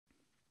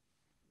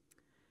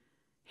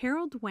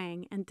Harold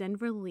Wang and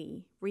Denver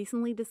Lee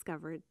recently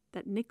discovered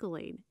that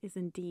nickelade is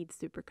indeed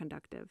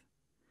superconductive.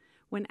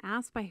 When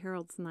asked by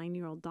Harold's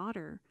 9-year-old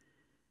daughter,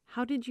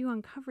 "How did you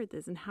uncover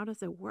this and how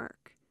does it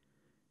work?"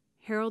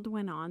 Harold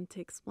went on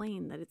to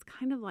explain that it's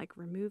kind of like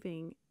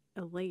removing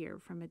a layer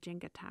from a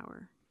Jenga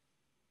tower.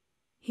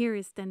 Here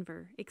is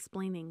Denver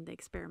explaining the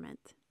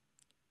experiment.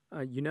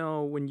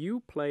 When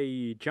you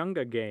play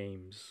Jenga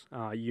games,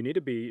 you need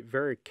to be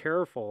very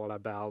careful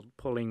about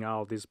pulling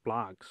out these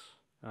blocks,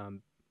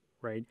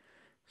 right?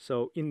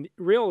 So in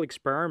real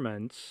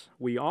experiments,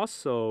 we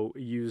also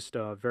used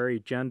a very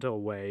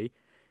gentle way,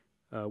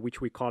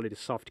 which we call it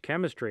soft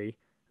chemistry.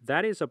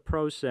 That is a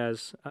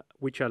process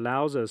which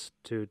allows us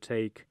to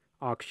take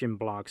oxygen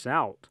blocks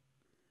out.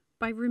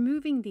 By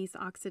removing these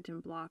oxygen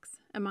blocks,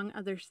 among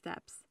other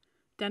steps,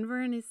 Denver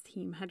and his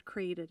team had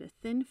created a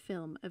thin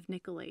film of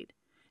nickelade,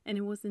 and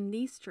it was in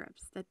these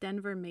strips that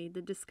Denver made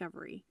the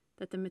discovery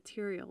that the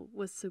material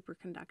was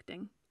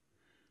superconducting.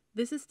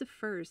 This is the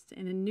first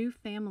in a new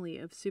family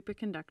of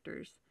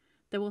superconductors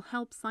that will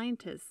help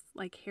scientists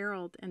like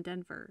Harold and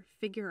Denver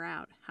figure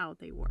out how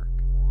they work.